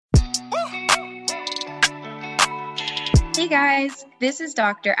Hey guys, this is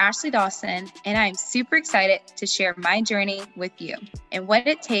Dr. Ashley Dawson, and I'm super excited to share my journey with you and what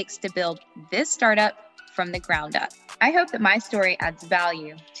it takes to build this startup from the ground up. I hope that my story adds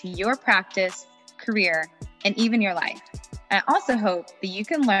value to your practice, career, and even your life. And I also hope that you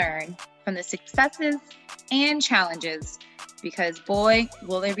can learn from the successes and challenges, because boy,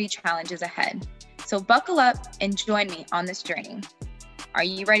 will there be challenges ahead. So buckle up and join me on this journey. Are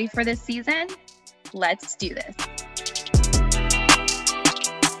you ready for this season? Let's do this.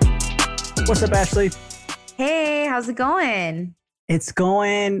 What's up, Ashley? Hey, how's it going? It's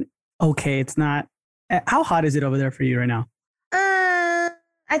going okay. It's not. How hot is it over there for you right now?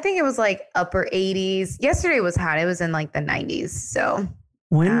 I think it was like upper 80s. Yesterday was hot. It was in like the 90s. So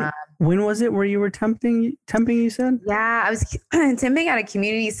when was it where you were temping, you said? Yeah, I was temping at a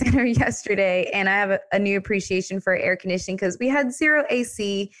community center yesterday, and I have a new appreciation for air conditioning because we had zero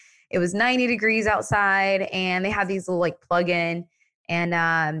AC. It was 90 degrees outside, and they have these little like plug-in,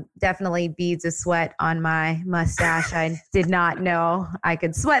 and definitely beads of sweat on my mustache. I did not know I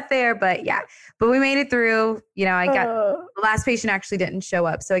could sweat there, but yeah. But we made it through. You know, the last patient actually didn't show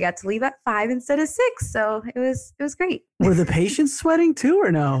up, so I got to leave at 5 instead of 6. So it was great. Were the patients sweating too, or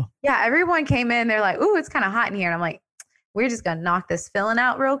no? Yeah, everyone came in. They're like, "Ooh, it's kind of hot in here," and I'm like, "We're just gonna knock this filling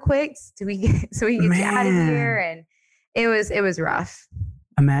out real quick so we can get you out of here." And it was rough.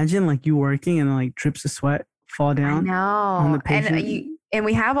 Imagine like you working and like drips of sweat fall down. I know. On the patient. And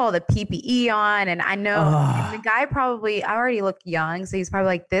we have all the PPE on, and I know and the guy I already look young, so he's probably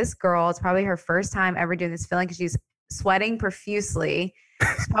like, this girl, it's probably her first time ever doing this filling because she's sweating profusely.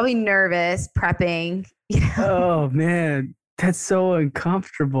 She's probably nervous, prepping. You know? Oh man, that's so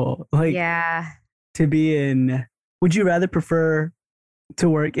uncomfortable. Like, yeah, to be in. Would you rather prefer to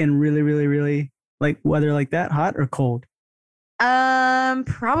work in really, really, really like weather like that, hot or cold?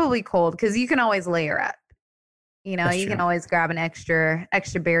 Probably cold because you can always layer up. You know, you can always grab an extra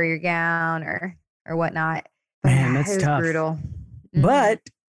barrier gown or whatnot. But man, that's tough. Brutal. Mm-hmm. But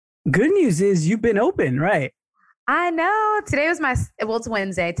good news is you've been open, right? I know. Today was it's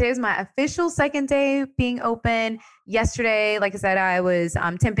Wednesday. Today was my official second day being open. Yesterday, like I said, I was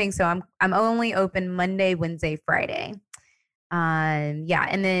temping, so I'm only open Monday, Wednesday, Friday. Yeah,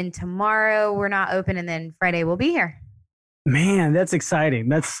 and then tomorrow we're not open, and then Friday we'll be here. Man, that's exciting.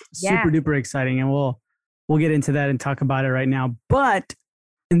 That's super duper exciting, and we'll get into that and talk about it right now. But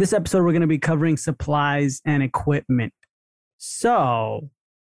in this episode, we're going to be covering supplies and equipment. So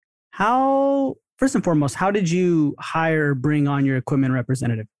first and foremost, how did you hire or bring on your equipment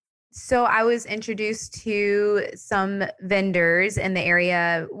representative? So I was introduced to some vendors in the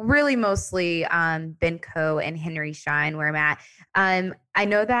area, really mostly Benco and Henry Schein, where I'm at. I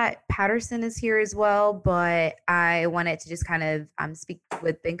know that Patterson is here as well, but I wanted to just kind of speak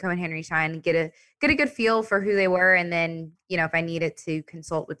with Benco and Henry Schein and get a good feel for who they were. And then, you know, if I needed to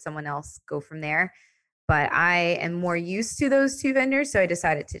consult with someone else, go from there. But I am more used to those two vendors, so I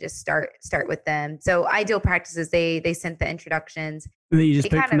decided to just start with them. So Ideal Practices, they sent the introductions. And then you just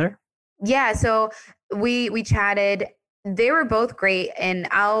picked from there? Yeah, so we chatted. They were both great, and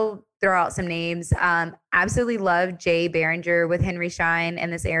I'll throw out some names. Absolutely love Jay Behringer with Henry Schein in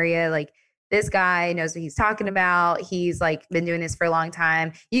this area. Like, this guy knows what he's talking about. He's like been doing this for a long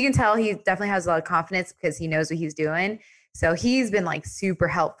time. You can tell he definitely has a lot of confidence because he knows what he's doing. So he's been like super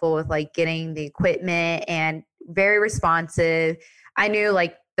helpful with like getting the equipment and very responsive. I knew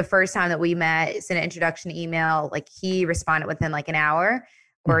like the first time that we met, sent an introduction email, like he responded within like an hour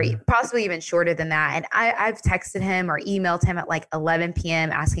or possibly even shorter than that. And I've texted him or emailed him at like 11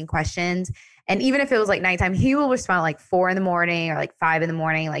 p.m. asking questions. And even if it was like nighttime, he will respond at like 4 a.m. or like 5 a.m.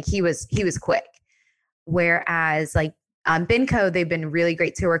 Like he was quick. Whereas like Benco, they've been really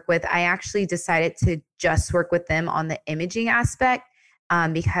great to work with. I actually decided to just work with them on the imaging aspect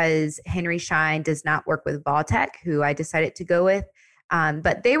because Henry Schein does not work with Vautech, who I decided to go with.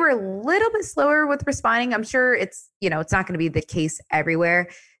 But they were a little bit slower with responding. I'm sure it's not going to be the case everywhere.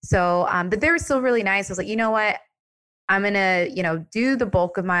 So, but they were still really nice. I was like, you know what? I'm going to, do the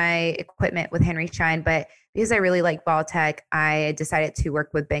bulk of my equipment with Henry Schein. But because I really like Vautech, I decided to work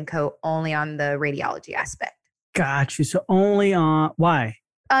with Benco only on the radiology aspect. Got you. So only on, why?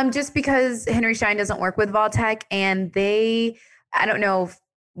 Just because Henry Schein doesn't work with Vautech, and I don't know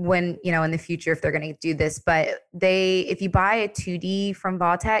when, in the future, if they're going to do this, but if you buy a 2D from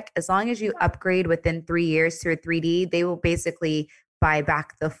Vautech, as long as you upgrade within 3 years to a 3D, they will basically buy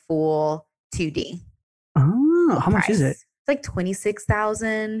back the full 2D. Oh, how much is it? It's like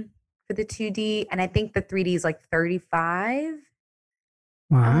 $26,000 for the 2D. And I think the 3D is like $35,000.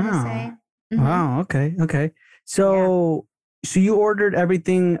 Wow. I want to say. Mm-hmm. Wow. Okay. So you ordered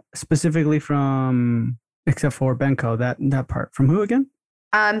everything specifically from Except for Benko, that part. From who again?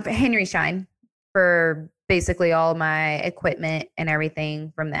 Henry Schein for basically all my equipment and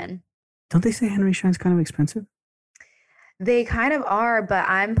everything from then. Don't they say Henry Schein's kind of expensive? They kind of are, but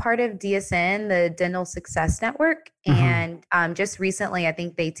I'm part of DSN, the Dental Success Network. Uh-huh. And just recently, I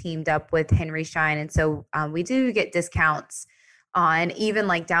think they teamed up with Henry Schein. And so we do get discounts on even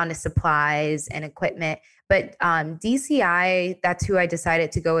like down to supplies and equipment. But DCI, that's who I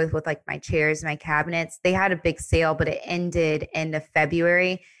decided to go with like my chairs, my cabinets. They had a big sale, but it ended end of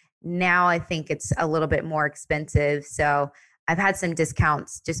February. Now I think it's a little bit more expensive. So I've had some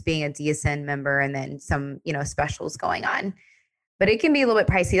discounts just being a DSN member and then some, specials going on. But it can be a little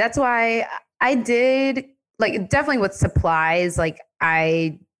bit pricey. That's why I did like definitely with supplies, like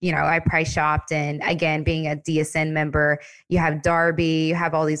I price shopped. And again, being a DSN member, you have Darby, you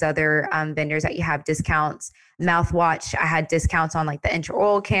have all these other vendors that you have discounts. Mouthwatch, I had discounts on like the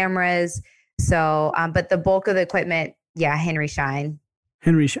intraoral cameras. So, but the bulk of the equipment, yeah, Henry Schein.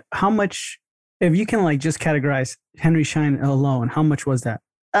 How much, if you can like just categorize Henry Schein alone, how much was that?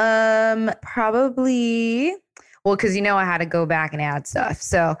 Probably, well, because I had to go back and add stuff.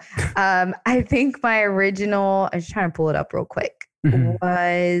 So I think my original, I was trying to pull it up real quick,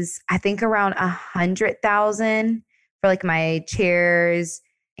 was I think around 100,000 for like my chairs.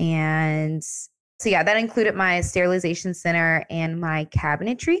 And so yeah, that included my sterilization center and my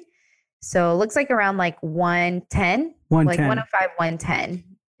cabinetry. So it looks like around like 110, like 105, 110.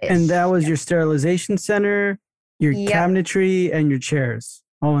 And that was your sterilization center, your cabinetry, and your chairs,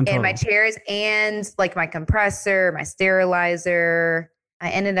 all in total. And my chairs and like my compressor, my sterilizer. I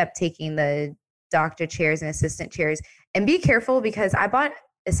ended up taking the doctor chairs and assistant chairs. And be careful because I bought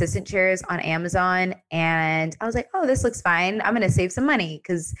assistant chairs on Amazon and I was like, oh, this looks fine. I'm going to save some money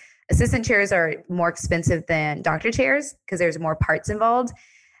because assistant chairs are more expensive than doctor chairs because there's more parts involved.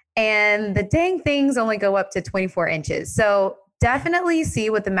 And the dang things only go up to 24 inches. So definitely see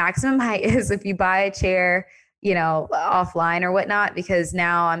what the maximum height is if you buy a chair, offline or whatnot, because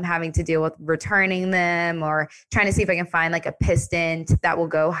now I'm having to deal with returning them or trying to see if I can find like a piston that will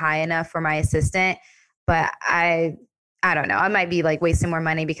go high enough for my assistant. But I don't know. I might be like wasting more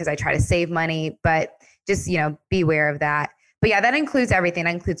money because I try to save money, but just, beware of that. But yeah, that includes everything.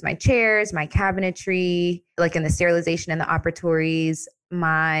 That includes my chairs, my cabinetry, like in the sterilization and the operatories,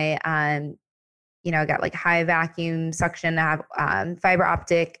 my, I got like high vacuum suction. I have fiber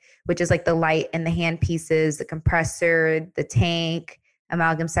optic, which is like the light and the hand pieces, the compressor, the tank,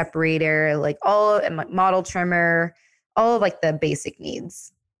 amalgam separator, like model trimmer, all of like the basic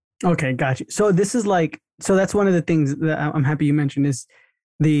needs. Okay, gotcha. So this is like, so that's one of the things that I'm happy you mentioned is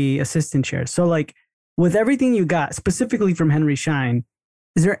the assistant chair. So like with everything you got specifically from Henry Schein,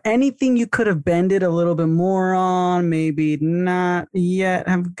 is there anything you could have bended a little bit more on, maybe not yet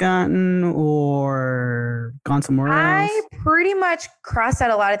have gotten or gone somewhere else? I pretty much crossed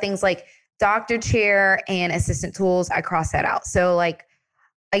out a lot of things like doctor chair and assistant tools. I crossed that out. So like,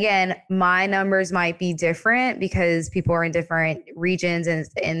 again, my numbers might be different because people are in different regions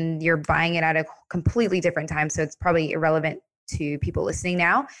and you're buying it at a completely different time. So it's probably irrelevant to people listening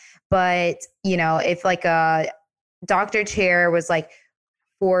now. But, if like a doctor chair was like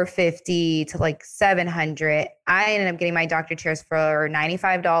 $450 to like $700. I ended up getting my doctor chairs for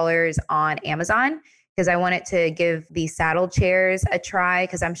 $95 on Amazon because I wanted to give the saddle chairs a try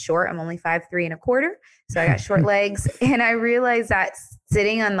because I'm short. I'm only 5'3.25". So I got short legs. And I realized that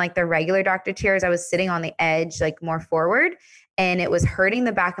sitting on like the regular doctor chairs, I was sitting on the edge, like more forward, and it was hurting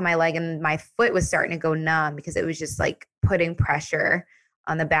the back of my leg and my foot was starting to go numb because it was just like putting pressure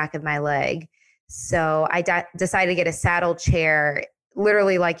on the back of my leg. So I decided to get a saddle chair,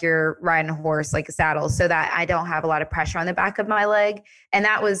 literally like you're riding a horse, like a saddle, so that I don't have a lot of pressure on the back of my leg. And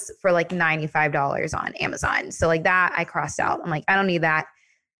that was for like $95 on Amazon. So like that I crossed out. I'm like, I don't need that.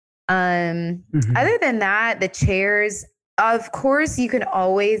 Other than that, the chairs, of course, you can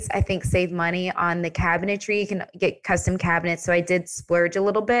always, I think, save money on the cabinetry. You can get custom cabinets. So I did splurge a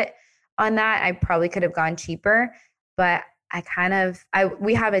little bit on that. I probably could have gone cheaper, but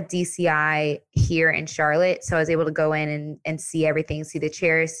we have a DCI here in Charlotte. So I was able to go in and see everything, see the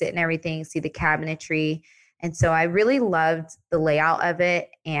chairs, sit and everything, see the cabinetry. And so I really loved the layout of it.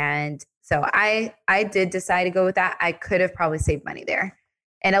 And so I did decide to go with that. I could have probably saved money there.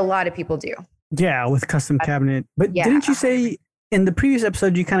 And a lot of people do. Yeah, with custom cabinet. But didn't you say in the previous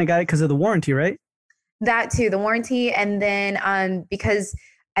episode, you kind of got it because of the warranty, right? That too, the warranty. And then because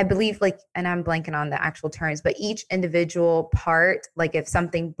I believe and I'm blanking on the actual terms, but each individual part, like if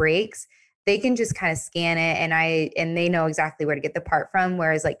something breaks, they can just kind of scan it and they know exactly where to get the part from.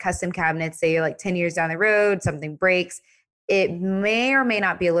 Whereas like custom cabinets, say you're like 10 years down the road, something breaks, it may or may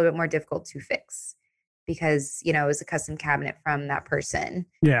not be a little bit more difficult to fix because, you know, it was a custom cabinet from that person.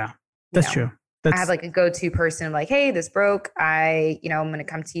 Yeah, that's true. I have like a go-to person of like, hey, this broke. I'm going to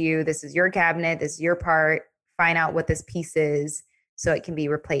come to you. This is your cabinet. This is your part. Find out what this piece is so it can be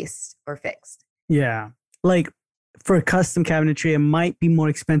replaced or fixed. Yeah. Like for a custom cabinetry, it might be more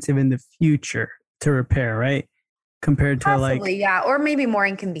expensive in the future to repair, right? Compared to Possibly, yeah. Or maybe more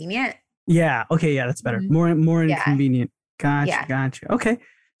inconvenient. Yeah. Okay. Yeah, that's better. Mm-hmm. More inconvenient. Gotcha. Okay.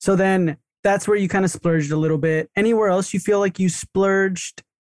 So then that's where you kind of splurged a little bit. Anywhere else you feel like you splurged?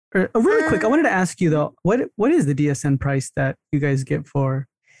 Really quick, I wanted to ask you though, what is the DSN price that you guys get for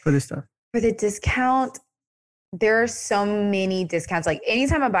this stuff? For the discount, there are so many discounts. Like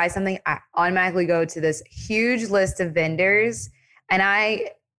anytime I buy something, I automatically go to this huge list of vendors. And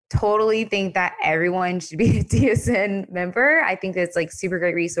I totally think that everyone should be a DSN member. I think it's like super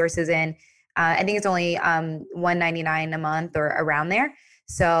great resources. And I think it's only $199 a month or around there.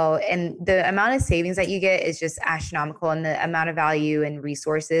 So, and the amount of savings that you get is just astronomical, and the amount of value and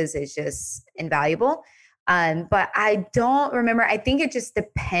resources is just invaluable. But I don't remember. I think it just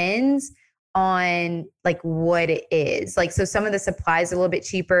depends on like what it is. Like, so some of the supplies are a little bit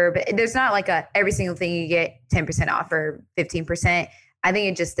cheaper, but there's not like every single thing you get 10% off or 15%. I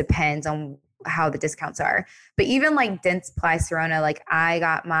think it just depends on how the discounts are. But even like Dentsply Sirona, like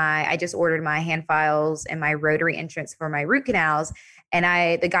I just ordered my hand files and my rotary entrance for my root canals. And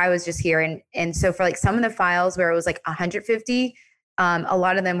the guy was just here. And so for like some of the files where it was like $150, a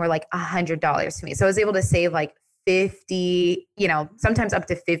lot of them were like $100 to me. So I was able to save like 50, sometimes up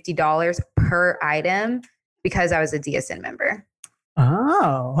to $50 per item because I was a DSN member.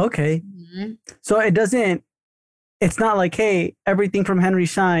 Oh, okay. Mm-hmm. So it's not like, hey, everything from Henry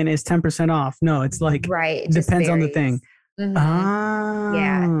Schein is 10% off. No, it's like, right. It depends on the thing. Mm-hmm. Oh,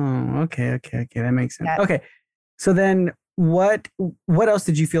 yeah. Okay. That makes sense. Yep. Okay. So then what else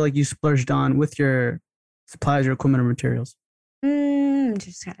did you feel like you splurged on with your supplies or equipment or materials?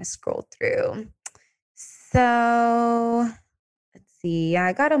 Just kind of scroll through. So let's see. Yeah,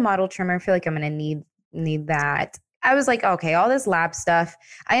 I got a model trimmer. I feel like I'm going to need that. I was like, okay, all this lab stuff.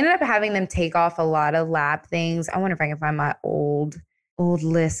 I ended up having them take off a lot of lab things. I wonder if I can find my old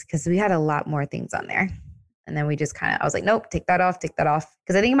list because we had a lot more things on there. And then I was like, nope, take that off.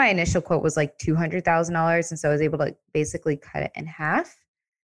 Because I think my initial quote was like $200,000. And so I was able to basically cut it in half.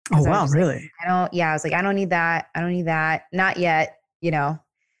 Oh, wow. Really? I was like, I don't need that. Not yet,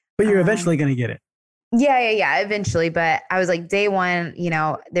 But you're eventually going to get it. Yeah, eventually. But I was like, day one,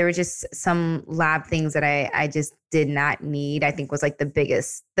 there were just some lab things that I just did not need. I think was like the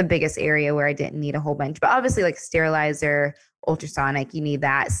biggest area where I didn't need a whole bunch. But obviously like sterilizer, ultrasonic, you need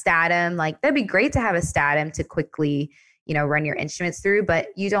that. Statum, like that'd be great to have a Statum to quickly, run your instruments through, but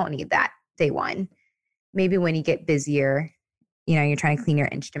you don't need that day one. Maybe when you get busier, you're trying to clean your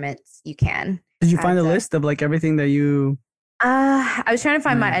instruments, you can. Did you find a list of like everything that you... I was trying to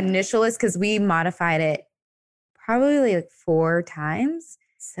find my initial list because we modified it probably like 4 times.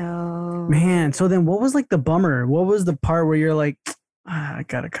 So man, so then what was like the bummer? What was the part where you're like, I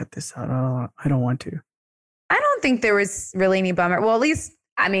gotta cut this out. I don't want to. I don't think there was really any bummer. Well, at least,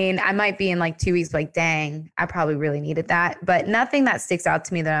 I might be in like 2 weeks, like, dang, I probably really needed that. But nothing that sticks out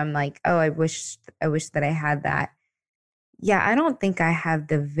to me that I'm like, oh, I wish that I had that. Yeah, I don't think I have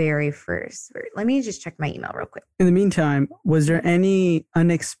the very first. Let me just check my email real quick. In the meantime, was there any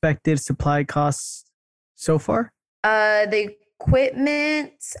unexpected supply costs so far? The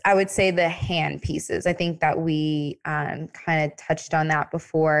equipment, I would say the hand pieces. I think that we kind of touched on that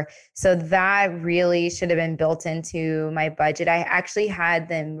before. So that really should have been built into my budget. I actually had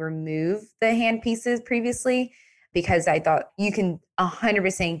them remove the hand pieces previously because I thought you can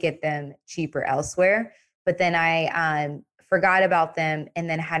 100% get them cheaper elsewhere. But then I forgot about them and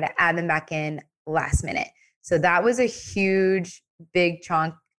then had to add them back in last minute. So that was a huge, big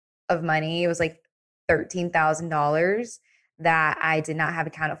chunk of money. It was like $13,000 that I did not have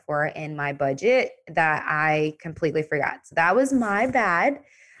accounted for in my budget that I completely forgot. So that was my bad,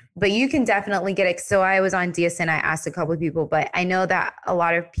 but you can definitely get it. So I was on DSN. I asked a couple of people, but I know that a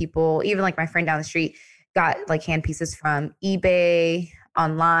lot of people, even like my friend down the street, got like hand pieces from eBay,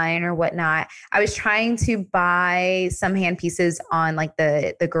 online or whatnot. I was trying to buy some hand pieces on like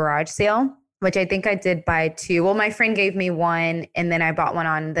the garage sale, which I think I did buy 2. Well, my friend gave me one and then I bought one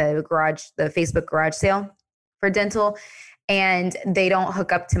on the Facebook garage sale for dental, and they don't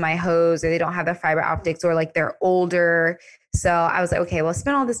hook up to my hose or they don't have the fiber optics or like they're older. So I was like, okay, well, I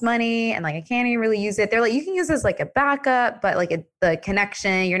spent all this money and like, I can't even really use it. They're like, you can use this like a backup, but like the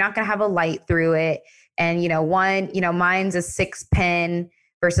connection, you're not going to have a light through it. And, mine's a 6 pin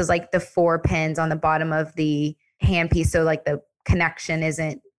versus like the 4 pins on the bottom of the handpiece. So like the connection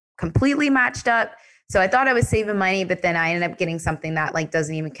isn't completely matched up. So I thought I was saving money, but then I ended up getting something that like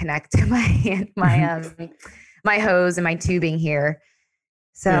doesn't even connect to my hose and my tubing here.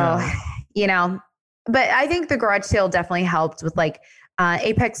 So, but I think the garage sale definitely helped with like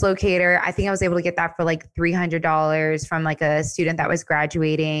Apex locator. I think I was able to get that for like $300 from like a student that was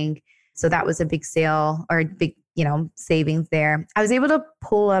graduating. So that was a big sale or big, savings there. I was able to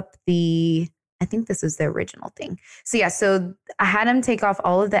pull up I think this is the original thing. So yeah, so I had him take off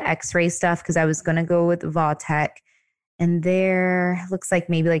all of the x-ray stuff because I was going to go with Vautech. And there looks like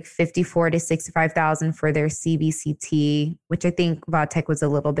maybe like 54 to 65,000 for their CBCT, which I think Vautech was a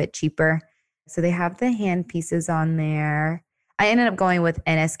little bit cheaper. So they have the hand pieces on there. I ended up going with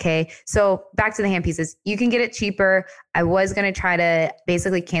NSK. So back to the hand pieces, you can get it cheaper. I was going to try to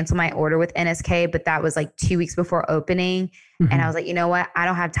basically cancel my order with NSK, but that was like 2 weeks before opening. Mm-hmm. And I was like, you know what? I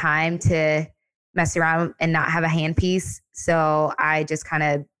don't have time to mess around and not have a hand piece. So I just kind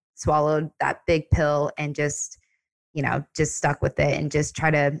of swallowed that big pill and just stuck with it and just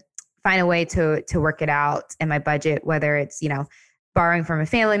try to find a way to work it out in my budget, whether it's, borrowing from a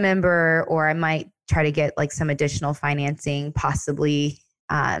family member, or I might try to get like some additional financing, possibly.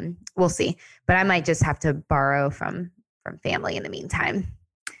 We'll see, but I might just have to borrow from family in the meantime.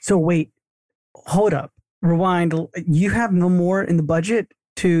 So wait, hold up, rewind. You have no more in the budget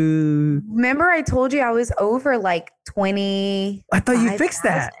to... Remember I told you I was over like 20. I thought you fixed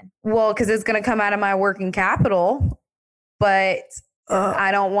that. Well, because it's going to come out of my working capital, but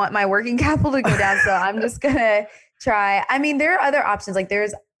I don't want my working capital to go down. So I'm just going to try. I mean, there are other options. Like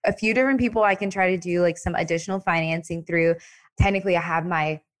there's a few different people I can try to do like some additional financing through. Technically, I have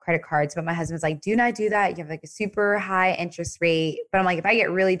my credit cards, but my husband's like, do not do that. You have like a super high interest rate. But I'm like, if I get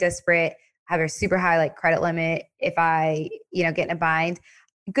really desperate, I have a super high like credit limit. If I, get in a bind.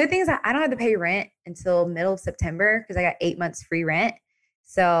 Good thing is I don't have to pay rent until middle of September because I got 8 months free rent.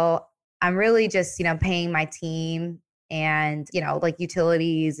 So I'm really just, paying my team and, like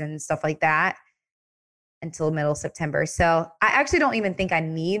utilities and stuff like that until middle of September. So I actually don't even think I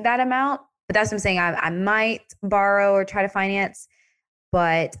need that amount, but that's what I'm saying. I might borrow or try to finance,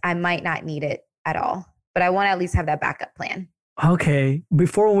 but I might not need it at all. But I want to at least have that backup plan. Okay.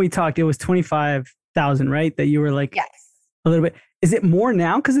 Before when we talked, it was 25,000, right? That you were like, yes, a little bit. Is it more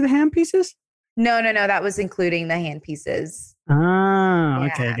now because of the hand pieces? No. That was including the hand pieces. Ah,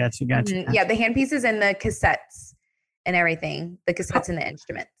 yeah. Okay. Got you. Mm-hmm. Yeah. The hand pieces and the cassettes and everything, the cassettes and the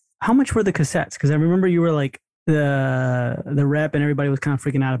instruments. How much were the cassettes? Because I remember you were like the rep and everybody was kind of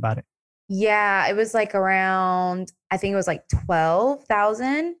freaking out about it. Yeah, it was like around, I think it was like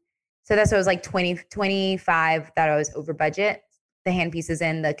 12,000. So that's what it was like 25 that I was over budget, the hand pieces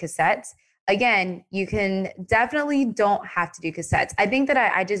and the cassettes. Again, you definitely don't have to do cassettes. I think that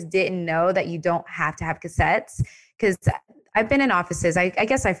I just didn't know that you don't have to have cassettes because I've been in offices. I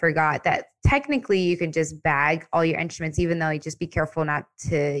guess I forgot that technically you can just bag all your instruments, even though you just be careful not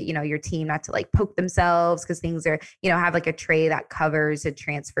to, your team not to like poke themselves because things are, have like a tray that covers to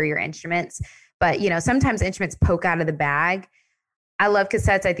transfer your instruments. But, sometimes instruments poke out of the bag. I love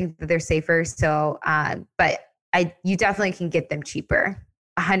cassettes. I think that they're safer. So, but you definitely can get them cheaper,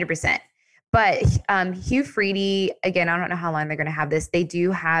 100%. But Hugh Freedy, again, I don't know how long they're going to have this. They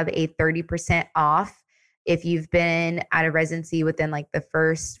do have a 30% off if you've been out of residency within like the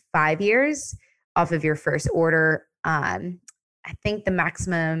first 5 years off of your first order. I think the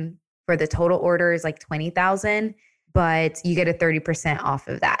maximum for the total order is like 20,000, but you get a 30% off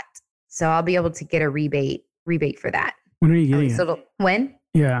of that. So I'll be able to get a rebate for that. When are you getting it? When?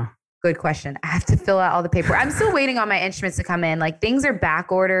 Yeah. Good question. I have to fill out all the paperwork. I'm still waiting on my instruments to come in. Like things are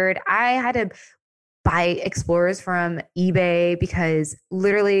back ordered. I had to buy Explorers from eBay because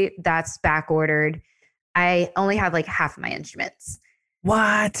literally that's back ordered. I only have like half of my instruments.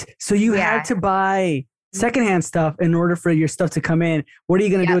 What? So you had to buy secondhand stuff in order for your stuff to come in. What are you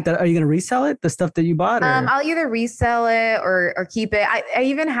going to do with that? Are you going to resell it? The stuff that you bought? Or? I'll either resell it or keep it. I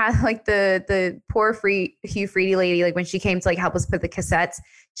even had like the poor Hugh Freedy lady, like when she came to like help us put the cassettes,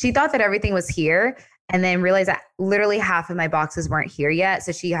 she thought that everything was here and then realized that literally half of my boxes weren't here yet.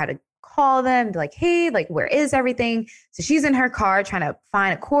 So she had to call them and be like, hey, like, where is everything? So she's in her car trying to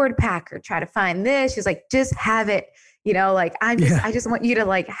find a cord pack or try to find this. She's like, just have it. Like I just want you to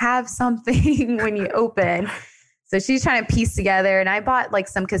like have something when you open. So she's trying to piece together. And I bought like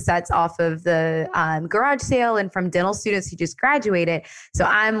some cassettes off of the garage sale and from dental students who just graduated. So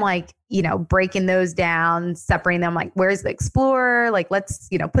I'm like, breaking those down, separating them. Like, where's the Explorer? Like, let's,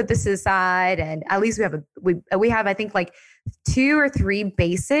 put this aside. And at least we have, I think like 2 or 3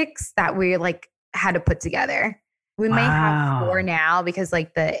 basics that we like had to put together. We may have 4 now because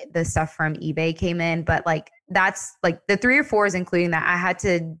like the stuff from eBay came in, but like that's like the 3 or 4 is including that. I had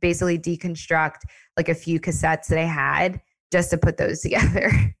to basically deconstruct like a few cassettes that I had just to put those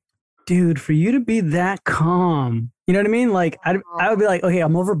together. Dude, for you to be that calm, you know what I mean? Like I would be like, okay,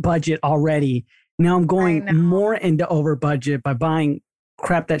 I'm over budget already. Now I'm going more into over budget by buying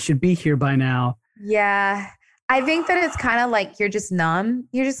crap that should be here by now. Yeah. I think that it's kind of like you're just numb.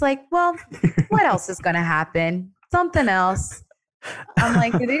 You're just like, well, what else is going to happen? Something else. I'm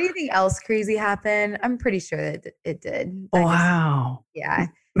like, did anything else crazy happen? I'm pretty sure that it did. Wow. Yeah.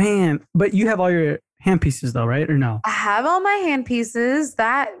 Man, but you have all your hand pieces though, right? Or no? I have all my hand pieces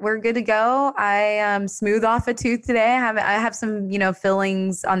that we're good to go. I smooth off a tooth today. I have some,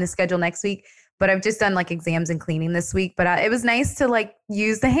 fillings on the schedule next week, but I've just done like exams and cleaning this week. But it was nice to like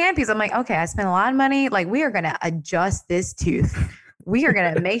use the hand piece. I'm like, okay, I spent a lot of money. Like we are going to adjust this tooth. We are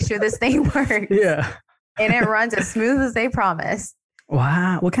going to make sure this thing works. Yeah. And it runs as smooth as they promised.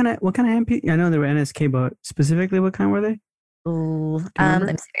 Wow. What kind of hand piece? I know they were NSK, but specifically what kind were they? Ooh, let me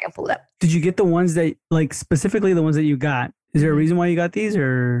see if I can pull it up. Did you get the ones that like specifically the ones that you got? Is there a reason why you got these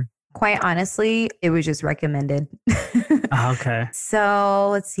or? Quite honestly, it was just recommended. Okay. So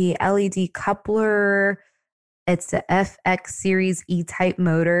let's see, LED coupler. It's the FX series E-type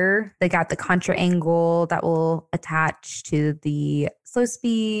motor. They got the contra angle that will attach to the slow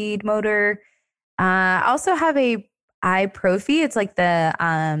speed motor. I also have a iProfi. It's like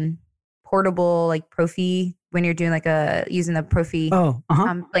the portable like Profi when you're doing like using the Profi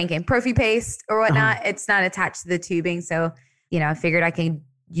blanking Profi paste or whatnot. It's not attached to the tubing. So, I figured I can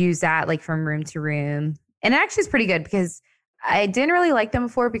use that like from room to room. And it actually is pretty good because I didn't really like them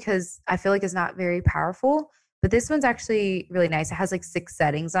before because I feel like it's not very powerful. But this one's actually really nice. It has like 6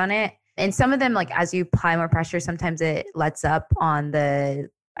 settings on it. And some of them, like as you apply more pressure, sometimes it lets up on the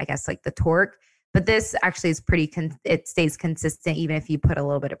torque. But this actually is it stays consistent even if you put a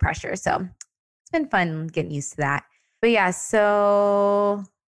little bit of pressure. So it's been fun getting used to that. But yeah, so.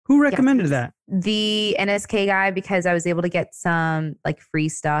 Who recommended that? The NSK guy, because I was able to get some like free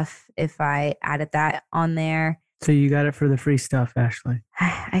stuff if I added that on there. So you got it for the free stuff, Ashley.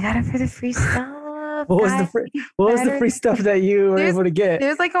 I got it for the free stuff. What was the free stuff that you were able to get?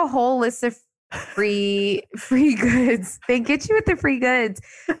 There's like a whole list of free goods. They get you with the free goods.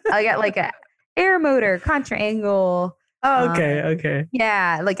 I got like a air motor, contra angle. Oh, okay.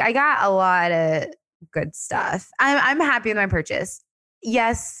 Yeah, like I got a lot of good stuff. I'm happy with my purchase.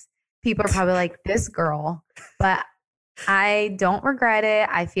 Yes, people are probably like, this girl, but I don't regret it.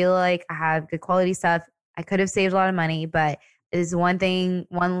 I feel like I have good quality stuff. I could have saved a lot of money, but is one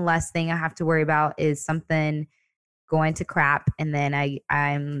less thing I have to worry about is something going to crap. And then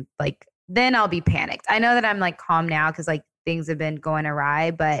I'm like, then I'll be panicked. I know that I'm like calm now because like things have been going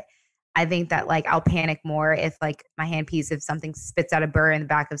awry, but I think that like I'll panic more if like my handpiece, if something spits out a burr in the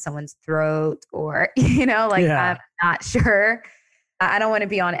back of someone's throat or, I'm not sure. I don't want to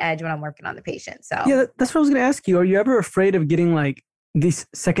be on edge when I'm working on the patient. So yeah, that's what I was going to ask you. Are you ever afraid of getting like these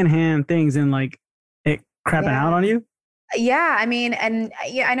secondhand things and like it crapping out on you? Yeah. I mean, and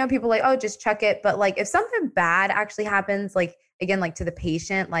I know people like, oh, just chuck it. But like if something bad actually happens, like again, like to the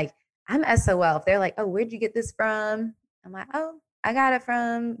patient, like I'm SOL. If they're like, oh, where'd you get this from? I'm like, oh, I got it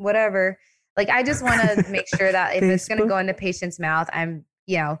from whatever. Like, I just want to make sure that if it's going to go in the patient's mouth, I'm,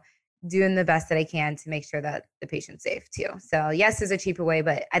 doing the best that I can to make sure that the patient's safe too. So yes, there's a cheaper way,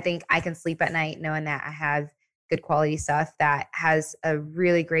 but I think I can sleep at night knowing that I have good quality stuff that has a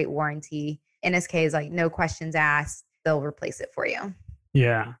really great warranty. NSK is like, no questions asked. They'll replace it for you.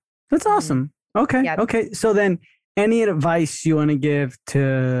 Yeah. That's awesome. Okay. Yeah. Okay. So then any advice you want to give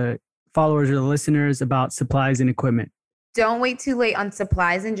to followers or listeners about supplies and equipment? Don't wait too late on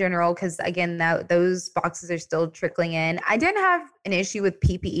supplies in general because, again, those boxes are still trickling in. I didn't have an issue with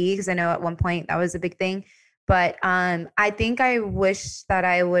PPE because I know at one point that was a big thing. But I think I wish that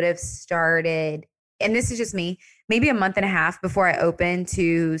I would have started, and this is just me, maybe a month and a half before I open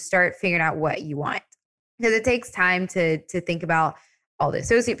to start figuring out what you want. Because it takes time to think about all the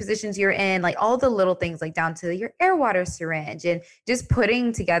associate positions you're in, like all the little things, like down to your air water syringe and just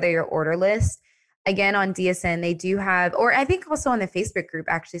putting together your order list. Again, on DSN, they do have, or I think also on the Facebook group,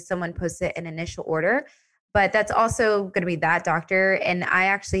 actually, someone posted an initial order, but that's also going to be that doctor. And I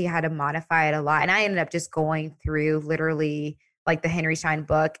actually had to modify it a lot. And I ended up just going through literally like the Henry Schein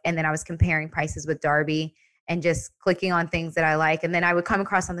book. And then I was comparing prices with Darby and just clicking on things that I like. And then I would come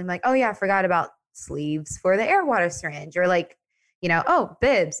across something like, oh yeah, I forgot about sleeves for the air water syringe, or like, oh,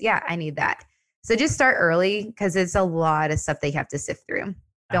 bibs. Yeah, I need that. So just start early because it's a lot of stuff they have to sift through.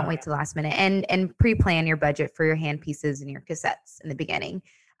 Don't wait till last minute, and pre-plan your budget for your hand pieces and your cassettes in the beginning.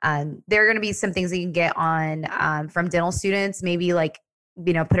 There are going to be some things that you can get on from dental students, maybe like,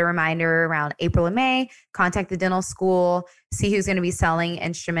 put a reminder around April and May, contact the dental school, see who's going to be selling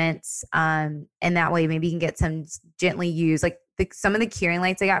instruments. And that way maybe you can get some gently used, like some of the curing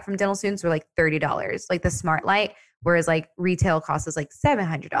lights I got from dental students were like $30, like the smart light, whereas like retail cost is like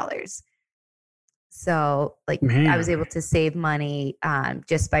 $700. So like I was able to save money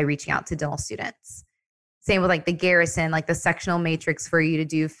just by reaching out to dental students. Same with like the Garrison, like the sectional matrix for you to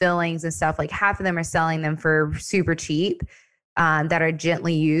do fillings and stuff. Like half of them are selling them for super cheap that are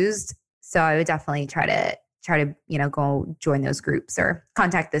gently used. So I would definitely try to go join those groups or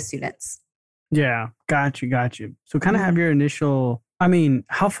contact the students. Yeah, got you. So kind of have your initial. I mean,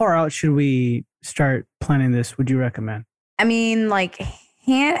 how far out should we start planning this? Would you recommend? I mean, like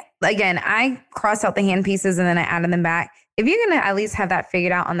I crossed out the hand pieces and then I added them back. If you're going to at least have that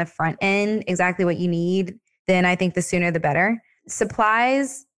figured out on the front end, exactly what you need, then I think the sooner the better.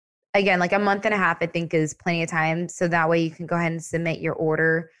 Supplies, again, like a month and a half, I think is plenty of time. So that way you can go ahead and submit your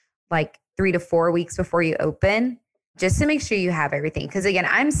order like 3 to 4 weeks before you open, just to make sure you have everything. Because again,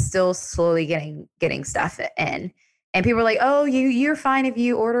 I'm still slowly getting stuff in. And people are like, oh, you're fine if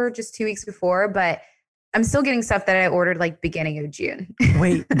you order just 2 weeks before, but I'm still getting stuff that I ordered like beginning of June.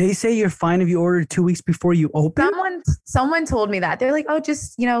 Wait, they say you're fine if you order 2 weeks before you open? Someone told me that. They're like, oh,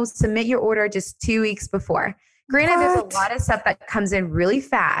 just, submit your order just 2 weeks before. Granted, there's a lot of stuff that comes in really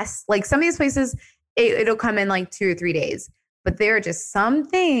fast. Like some of these places, it'll come in like 2 or 3 days. But there are just some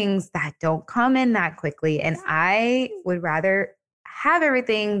things that don't come in that quickly. And I would rather have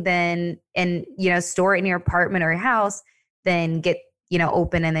everything than, store it in your apartment or your house than get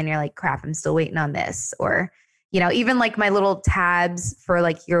open and then you're like, crap, I'm still waiting on this. Or, even like my little tabs for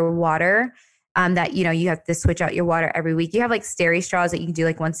like your water that, you have to switch out your water every week. You have like Steri straws that you can do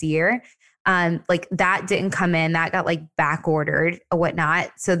like once a year. Like that didn't come in, that got like back ordered or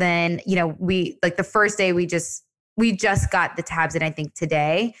whatnot. So then, we like the first day we just got the tabs in, I think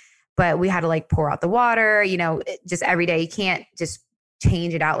today, but we had to like pour out the water, just every day. You can't just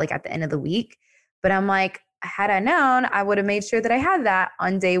change it out like at the end of the week. But I'm like, had I known, I would have made sure that I had that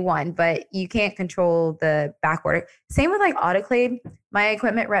on day one, but you can't control the back order. Same with like autoclave. My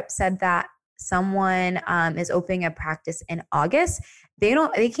equipment rep said that someone is opening a practice in August. They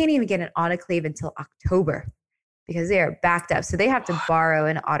can't even get an autoclave until October because they are backed up. So they have to borrow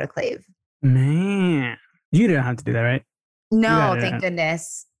an autoclave. Man, you don't have to do that, right? No, thank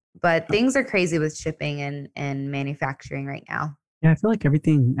goodness. But things are crazy with shipping and manufacturing right now. Yeah, I feel like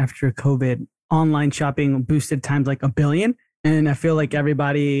everything after COVID, online shopping boosted times like a billion. And I feel like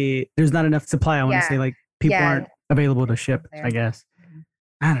there's not enough supply. I want to say like people aren't available to ship, I guess.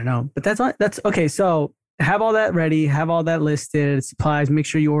 I don't know, but that's okay. So have all that ready, have all that listed, supplies, make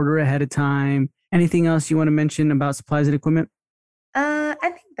sure you order ahead of time. Anything else you want to mention about supplies and equipment? I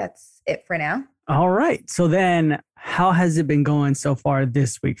think that's it for now. All right. So then how has it been going so far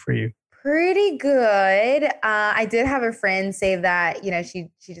this week for you? Pretty good. I did have a friend say that, she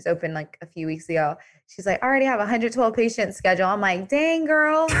just opened like a few weeks ago. She's like, I already have 112 patient schedule. I'm like, dang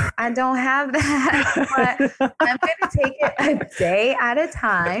girl, I don't have that, but I'm going to take it a day at a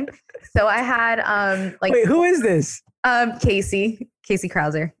time. So I had, wait, who is this? Casey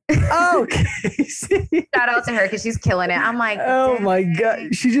Krauser. Oh, Casey. Shout out to her because she's killing it. I'm like, oh my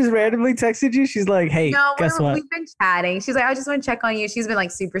God. She just randomly texted you. She's like, hey, guess what? We've been chatting. She's like, I just want to check on you. She's been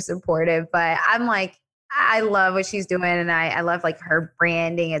like super supportive, but I'm like, I love what she's doing. And I love like her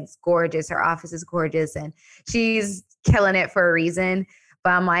branding. It's gorgeous. Her office is gorgeous and she's killing it for a reason.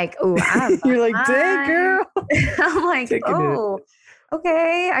 But I'm like, oh, you're like, dang girl. I'm like,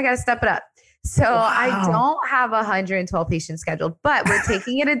 okay, I got to step it up. So I don't have 112 patients scheduled, but we're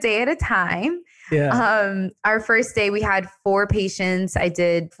taking it a day at a time. Yeah. Our first day we had 4 patients. I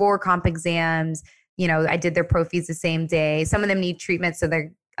did 4 comp exams. I did their prophies the same day. Some of them need treatment. So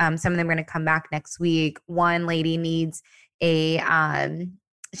they're, some of them are going to come back next week. One lady needs she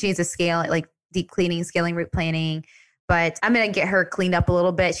needs a scale, like deep cleaning, scaling, root planing. But I'm going to get her cleaned up a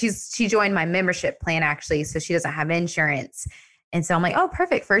little bit. She joined my membership plan actually. So she doesn't have insurance. And so I'm like, oh,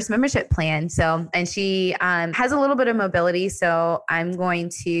 perfect. First membership plan. So, and she has a little bit of mobility. So I'm going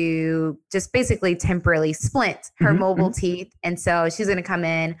to just basically temporarily splint her mobile teeth. And so she's going to come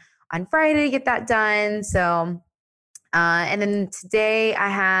in on Friday to get that done. So, and then today I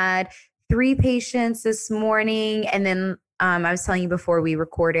had 3 patients this morning. And then I was telling you before we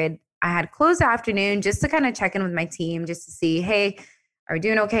recorded, I had closed afternoon just to kind of check in with my team, just to see, hey, are we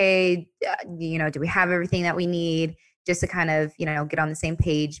doing okay? Do we have everything that we need? Just to kind of, get on the same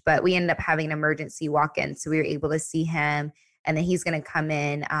page. But we ended up having an emergency walk-in. So we were able to see him And then he's going to come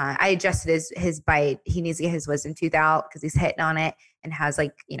in. I adjusted his bite. He needs to get his wisdom tooth out because he's hitting on it and has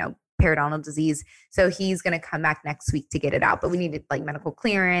like, periodontal disease. So he's going to come back next week to get it out, but we needed like medical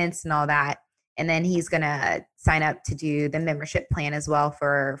clearance and all that. And then he's going to sign up to do the membership plan as well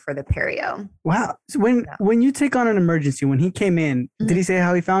for the perio. Wow. So when you take on an emergency, when he came in, did he say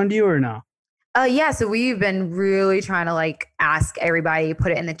how he found you or no? Yeah. So we've been really trying to like ask everybody,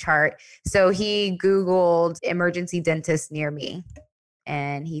 put it in the chart. So he Googled emergency dentist near me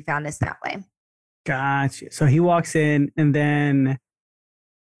and he found us that way. Gotcha. So he walks in, and then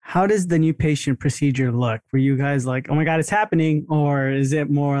how does the new patient procedure look? Were you guys like, oh my God, it's happening? Or is it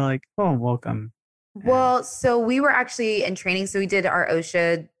more like, oh, welcome? Well, so we were actually in training. So we did our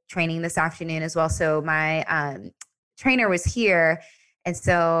OSHA training this afternoon as well. So my trainer was here. And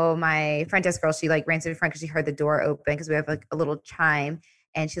so my front desk girl, she like ran to the front because she heard the door open because we have like a little chime.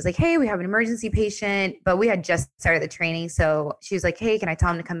 And she was like, hey, we have an emergency patient. But we had just started the training. So she was like, hey, can I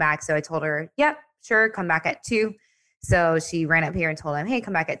tell him to come back? So I told her, yep, sure, come back at 2. So she ran up here and told him, hey,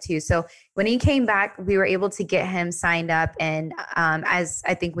 come back at 2. So when he came back, we were able to get him signed up. And as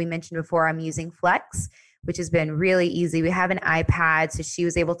I think we mentioned before, I'm using Flex, which has been really easy. We have an iPad. So she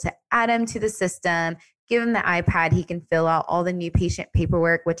was able to add him to the system, give him the iPad. He can fill out all the new patient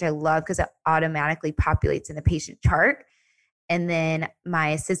paperwork, which I love because it automatically populates in the patient chart. And then my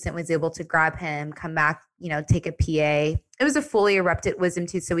assistant was able to grab him, come back, take a PA. It was a fully erupted wisdom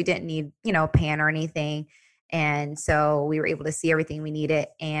tooth, so we didn't need, a pan or anything. And so we were able to see everything we needed.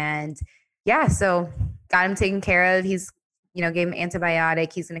 And yeah, so got him taken care of. He's, gave him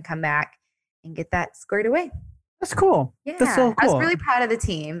antibiotic. He's going to come back and get that squared away. That's cool. Yeah. That's so cool. I was really proud of the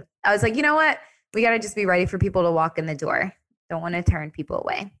team. I was like, you know what? We got to just be ready for people to walk in the door. Don't want to turn people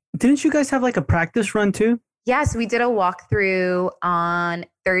away. Didn't you guys have like a practice run too? Yeah. So we did a walkthrough on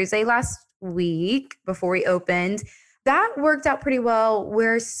Thursday last week before we opened. That worked out pretty well.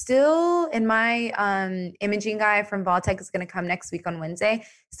 We're still, in my imaging guy from Voltech is going to come next week on Wednesday,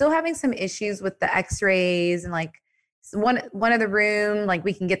 still having some issues with the x-rays and like one of the room, like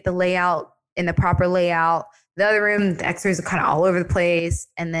we can get the layout in the proper layout. The other room, the x-rays are kind of all over the place.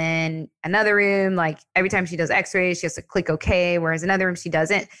 And then another room, like every time she does x-rays, she has to click okay, whereas another room she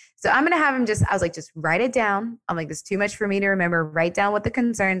doesn't. So I'm going to have him I was like, just write it down. I'm like, this is too much for me to remember. Write down what the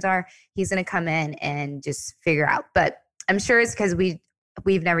concerns are. He's going to come in and just figure out. But I'm sure it's because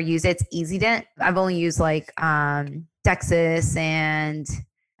we've never used it. It's EasyDent. I've only used like Dexis and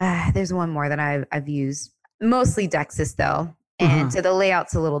there's one more that I've used. Mostly Dexis though. And so the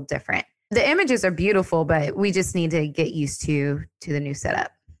layout's a little different. The images are beautiful, but we just need to get used to the new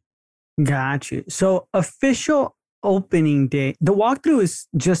setup. Got you. So official opening day, the walkthrough is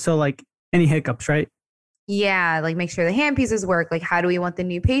just so like any hiccups, right? Yeah. Like make sure the hand pieces work. Like how do we want the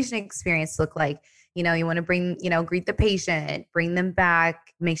new patient experience to look like? You want to bring, greet the patient, bring them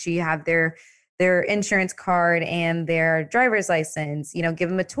back, make sure you have their insurance card and their driver's license, give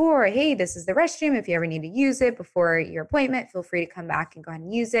them a tour. Hey, this is the restroom. If you ever need to use it before your appointment, feel free to come back and go ahead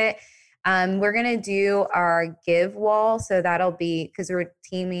and use it. We're going to do our give wall. So that'll be because we're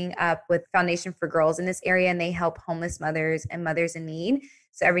teaming up with Foundation for Girls in this area, and they help homeless mothers and mothers in need.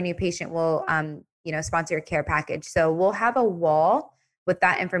 So every new patient will, sponsor a care package. So we'll have a wall with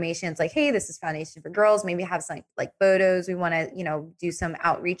that information. It's like, hey, this is Foundation for Girls. Maybe have some like photos. We want to, do some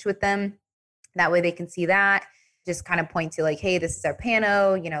outreach with them. That way they can see that. Just kind of point to like, hey, this is our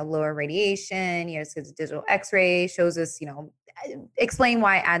pano, lower radiation, so it's a digital x-ray, shows us, explain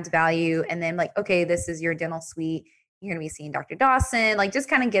why it adds value. And then like, okay, this is your dental suite. You're going to be seeing Dr. Dawson, like just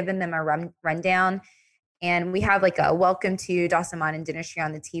kind of giving them a rundown. And we have like a welcome to Dawson and Dentistry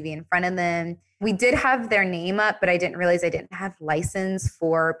on the TV in front of them. We did have their name up, but I didn't realize I didn't have license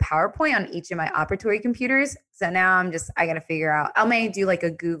for PowerPoint on each of my operatory computers. So now I got to figure out, I may do like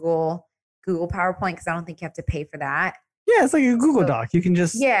a Google PowerPoint because I don't think you have to pay for that. Yeah, it's like a Google Doc. You can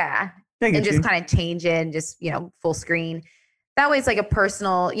just and just kind of change it and just full screen. That way it's like a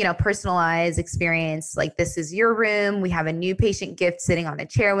personalized experience. Like this is your room. We have a new patient gift sitting on a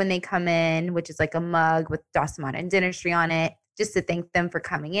chair when they come in, which is like a mug with Dawson and Dentistry on it, just to thank them for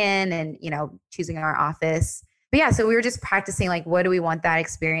coming in and choosing our office. But yeah, so we were just practicing like what do we want that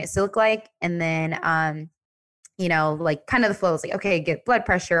experience to look like, and then like kind of the flow was like, okay, get blood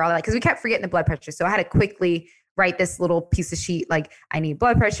pressure, all that. Cause we kept forgetting the blood pressure. So I had to quickly write this little piece of sheet. Like I need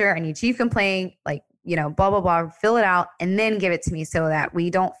blood pressure. I need chief complaint, like, blah, blah, blah, fill it out and then give it to me so that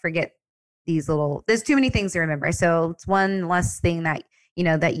we don't forget there's too many things to remember. So it's one less thing that,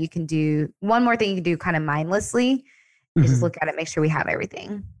 that you can do. One more thing you can do kind of mindlessly is just look at it, make sure we have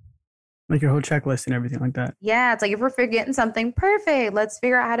everything. Like your whole checklist and everything like that. Yeah. It's like, if we're forgetting something, perfect. Let's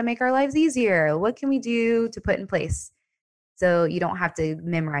figure out how to make our lives easier. What can we do to put in place? so you don't have to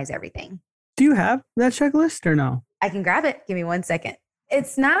memorize everything. Do you have that checklist or no? I can grab it. Give me 1 second.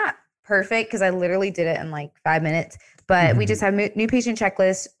 It's not perfect because I literally did it in like 5 minutes, but we just have new patient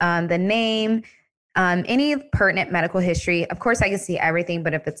checklist, the name, any pertinent medical history. Of course, I can see everything,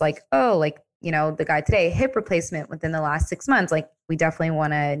 but if it's like, oh, like, you know, the guy today, hip replacement within the last 6 months, like we definitely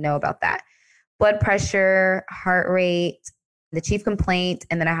want to know about that. Blood pressure, heart rate, the chief complaint,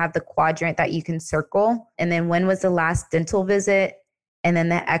 and then I have the quadrant that you can circle. And then when was the last dental visit? And then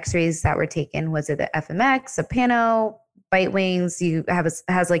the x-rays that were taken, was it the FMX, a pano, bite wings? You have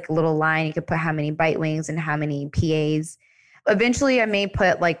has like a little line. You could put how many bite wings and how many PAs. Eventually I may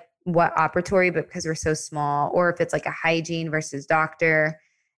put like what operatory, but because we're so small, or if it's like a hygiene versus doctor,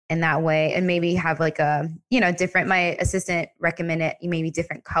 and that way, and maybe have like a, you know, different, my assistant recommended maybe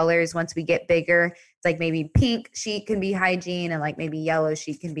different colors once we get bigger. It's like maybe pink sheet can be hygiene and like maybe yellow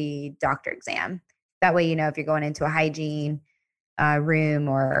sheet can be doctor exam. That way, you know, if you're going into a hygiene room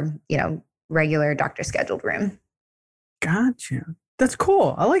or, you know, regular doctor scheduled room. Gotcha. That's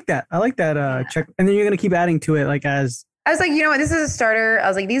cool. I like that. Check. And then you're going to keep adding to it like as. I was like, you know what, this is a starter. I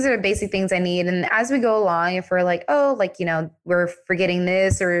was like, these are the basic things I need. And as we go along, if we're like, oh, like, you know, we're forgetting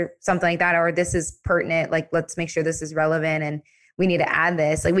this or something like that, or this is pertinent, like, let's make sure this is relevant and we need to add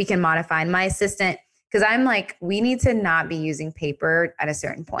this, like we can modify. And my assistant, because I'm like, we need to not be using paper at a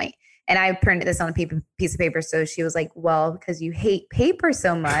certain point. And I printed this on a piece of paper. So she was like, well, because you hate paper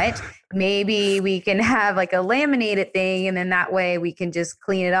so much, maybe we can have like a laminated thing. And then that way we can just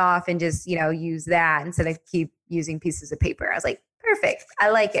clean it off and just, you know, use that instead of keep using pieces of paper. I was like, perfect.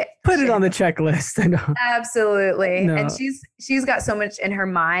 I like it. Put it on the checklist. I know. Absolutely. No. And she's got so much in her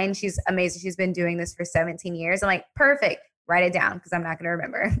mind. She's amazing. She's been doing this for 17 years. I'm like, perfect. Write it down because I'm not going to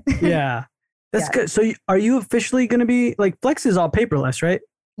remember. Yeah. That's good. So are you officially going to be like Flex is all paperless, right?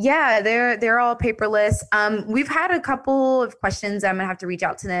 Yeah, they're all paperless. We've had a couple of questions. I'm gonna have to reach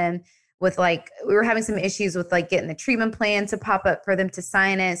out to them with like, we were having some issues with like getting the treatment plan to pop up for them to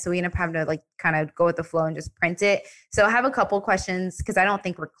sign it. So we end up having to like kind of go with the flow and just print it. So I have a couple questions because I don't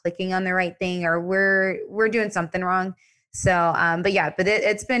think we're clicking on the right thing or we're doing something wrong. So, but yeah, but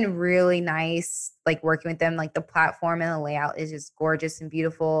it's been really nice, like working with them. Like the platform and the layout is just gorgeous and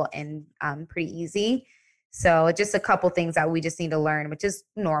beautiful and pretty easy. So just a couple things that we just need to learn, which is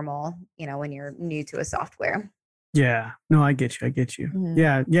normal, you know, when you're new to a software. Yeah. No, I get you. Mm-hmm.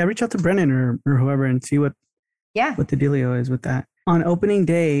 Yeah. Reach out to Brennan or whoever and see what the dealio is with that. On opening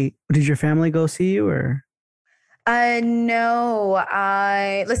day, did your family go see you or? No,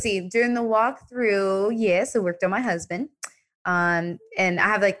 let's see, during the walkthrough, yes, I worked on my husband. And I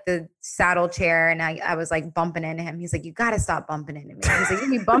have like the saddle chair and I was like bumping into him. He's like, you got to stop bumping into me. He's like, you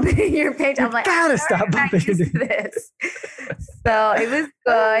be bumping into your page. I'm like, gotta stop bumping into this. So it was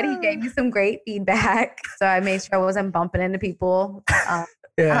good. He gave me some great feedback. So I made sure I wasn't bumping into people.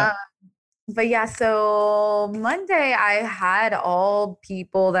 But yeah, so Monday I had all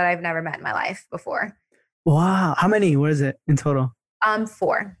people that I've never met in my life before. Wow. How many? What is it in total?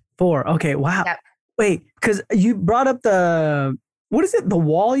 4. 4. Okay. Wow. Yep. Wait, because you brought up what is it? The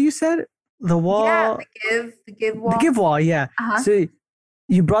wall you said? The wall? Yeah, the give wall. The give wall, yeah. Uh-huh. So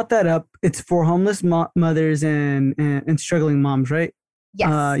you brought that up. It's for homeless mothers and struggling moms, right?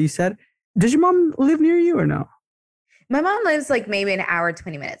 Yes. You said. Does your mom live near you or no? My mom lives like maybe an hour,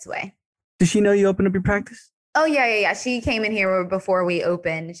 20 minutes away. Does she know you opened up your practice? Oh, yeah. She came in here before we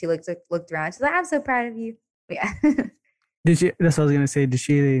opened. She looked around. She's like, I'm so proud of you. Yeah. Did she? That's what I was going to say. Did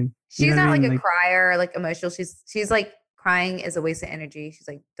she? She's not like a crier, like emotional. She's like, crying is a waste of energy. She's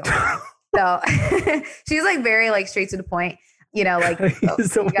like, don't cry. So she's like very like straight to the point, you know, like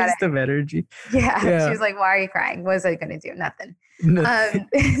it's a waste of energy. Yeah. She's like, why are you crying? What is I going to do? Nothing.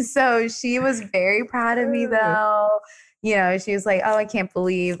 So she was very proud of me though. You know, she was like, oh, I can't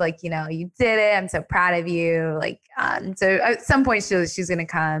believe like, you know, you did it. I'm so proud of you. Like, so at some point she's going to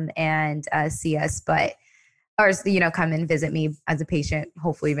come and see us, or, you know, come and visit me as a patient,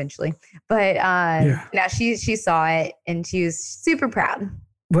 hopefully eventually. But now she saw it and she was super proud.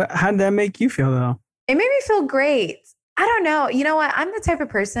 How did that make you feel though? It made me feel great. I don't know. You know what? I'm the type of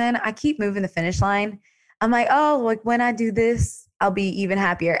person, I keep moving the finish line. I'm like, oh, like when I do this, I'll be even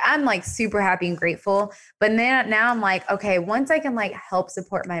happier. I'm like super happy and grateful. But then now I'm like, okay, once I can like help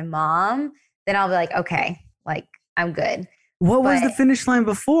support my mom, then I'll be like, okay, like I'm good. What was the finish line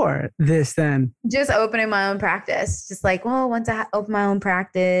before this then? Just opening my own practice. Just like, well, once I open my own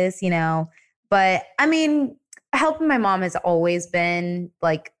practice, you know. But I mean, helping my mom has always been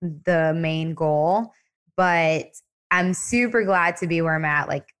like the main goal. But I'm super glad to be where I'm at.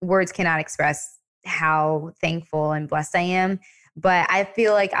 Like words cannot express how thankful and blessed I am. But I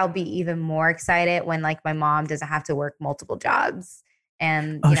feel like I'll be even more excited when like my mom doesn't have to work multiple jobs.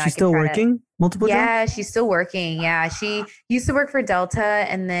 And, she's still working multiple jobs? Yeah, she's still working. Yeah. She used to work for Delta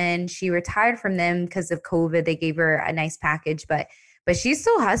and then she retired from them because of COVID. They gave her a nice package, but she's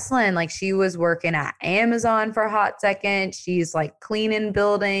still hustling. Like she was working at Amazon for a hot second. She's like cleaning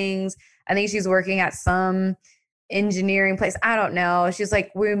buildings. I think she's working at some engineering place. I don't know. She's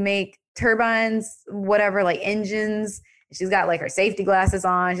like, we make turbines, whatever, like engines. She's got like her safety glasses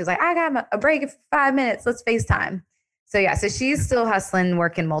on. She's like, I got a break for 5 minutes. Let's FaceTime. So yeah, so she's still hustling,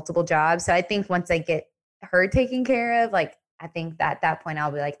 working multiple jobs. So I think once I get her taken care of, like, I think that at that point I'll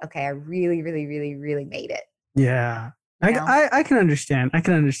be like, okay, I really, really, really, really made it. Yeah. I can understand. I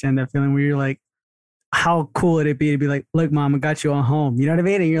can understand that feeling where you're like, how cool would it be to be like, look, mom, I got you on home. You know what I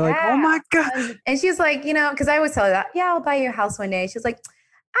mean? And you're like, oh my God. And she's like, because I always tell her that, yeah, I'll buy your house one day. She's like,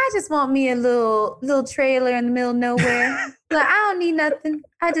 I just want me a little trailer in the middle of nowhere. Like, I don't need nothing.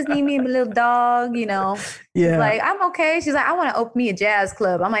 I just need me a little dog, Yeah. She's like, I'm okay. She's like, I want to open me a jazz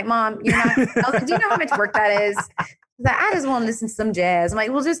club. I'm like, Mom, you're not. I was like, do you know how much work that is? She's like, I just want to listen to some jazz. I'm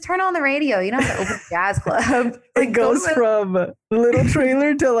like, well, just turn on the radio. You don't have to open a jazz club. Like, it goes from little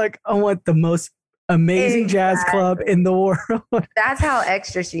trailer to like, I want the most amazing jazz club in the world. That's how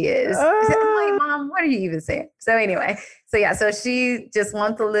extra she is. I'm like, Mom, what are you even saying? So anyway, so she just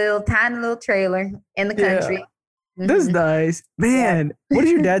wants a tiny little trailer in the country. Yeah. That's nice, man. Yeah. What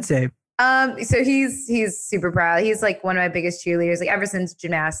does your dad say? So he's super proud. He's like one of my biggest cheerleaders. Like ever since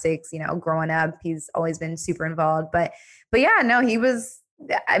gymnastics, growing up, he's always been super involved. But yeah, no, he was.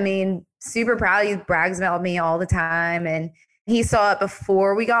 I mean, super proud. He brags about me all the time, and he saw it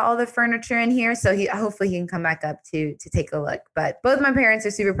before we got all the furniture in here. So hopefully he can come back up to take a look. But both my parents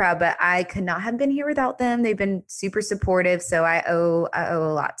are super proud, but I could not have been here without them. They've been super supportive. So I owe a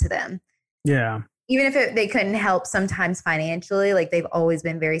lot to them. Yeah. Even if they couldn't help sometimes financially, like they've always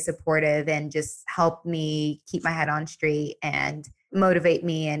been very supportive and just helped me keep my head on straight and motivate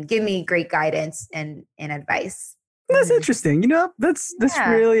me and give me great guidance and advice. That's interesting. That's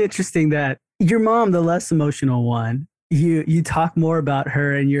really interesting that your mom, the less emotional one, you talk more about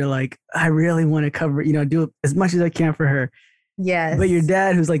her and you're like, I really want to cover, do as much as I can for her. Yes. But your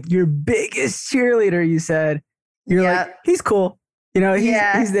dad, who's like your biggest cheerleader, you said, you're like, he's cool.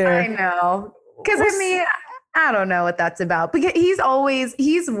 He's there. I know. Because I don't know what that's about. But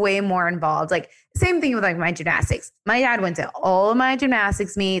he's way more involved. Like same thing with like my gymnastics. My dad went to all of my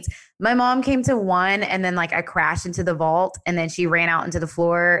gymnastics meets. My mom came to one and then like I crashed into the vault and then she ran out into the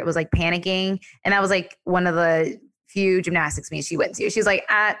floor. It was like panicking. And that was like one of the few gymnastics meets she went to. She's like,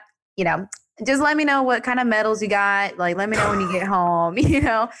 just let me know what kind of medals you got. Like, let me know when you get home,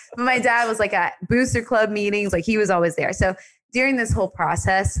 But my dad was like at booster club meetings. Like he was always there. So during this whole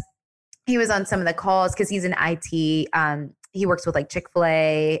process, he was on some of the calls because he's in IT. He works with like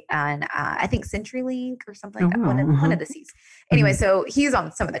Chick-fil-A and I think CenturyLink or something like that. One of the C's. Anyway, so he's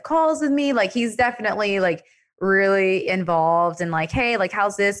on some of the calls with me. Like he's definitely like really involved and like, hey, like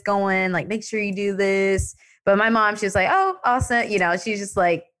how's this going? Like make sure you do this. But my mom, she's like, oh, awesome. She's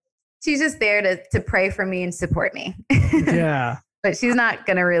just there to pray for me and support me. Yeah. But she's not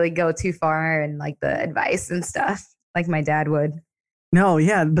going to really go too far in like the advice and stuff like my dad would. No,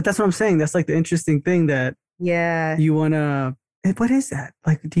 yeah. But that's what I'm saying. That's like the interesting thing that you want to, what is that?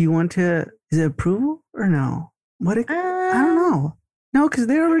 Like, do you want to, is it approval or no? I don't know. No, because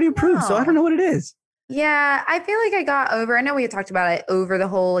they already approved. So I don't know what it is. Yeah, I feel like I know we had talked about it over the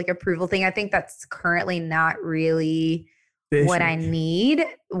whole like approval thing. I think that's currently not really what I need.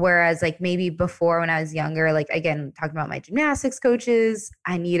 Whereas like maybe before when I was younger, like again, talking about my gymnastics coaches,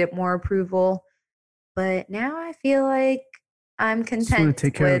 I needed more approval. But now I feel like I'm content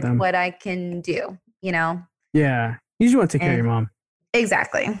with what I can do, Yeah. You just want to take care of your mom.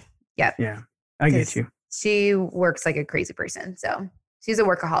 Exactly. Yep. Yeah. I get you. She works like a crazy person. So she's a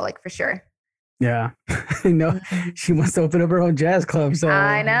workaholic for sure. Yeah. She wants to open up her own jazz club. So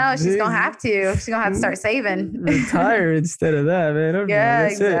I know she's going to have to. She's going to have to start saving. Retire instead of that, man. Yeah,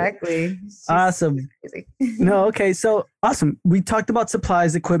 exactly. Awesome. No, okay. So awesome. We talked about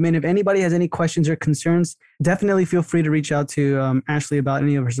supplies, equipment. If anybody has any questions or concerns, definitely feel free to reach out to Ashley about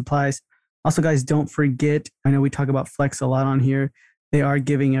any of her supplies. Also, guys, don't forget, I know we talk about Flex a lot on here. Brennan's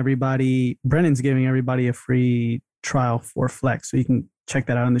giving everybody a free trial for Flex. So you can check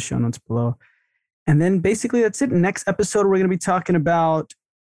that out in the show notes below. And then basically that's it. Next episode, we're going to be talking about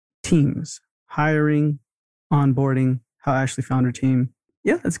teams, hiring, onboarding, how Ashley found her team.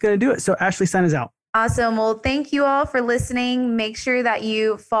 Yeah, that's going to do it. So Ashley, sign us out. Awesome. Well, thank you all for listening. Make sure that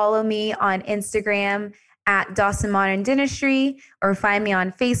you follow me on Instagram at Dawson Modern Dentistry or find me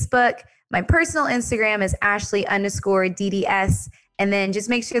on Facebook. My personal Instagram is Ashley_DDS. And then just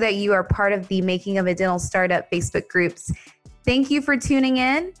make sure that you are part of the Making of a Dental Startup Facebook groups. Thank you for tuning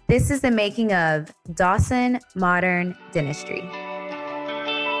in. This is the making of Dawson Modern Dentistry.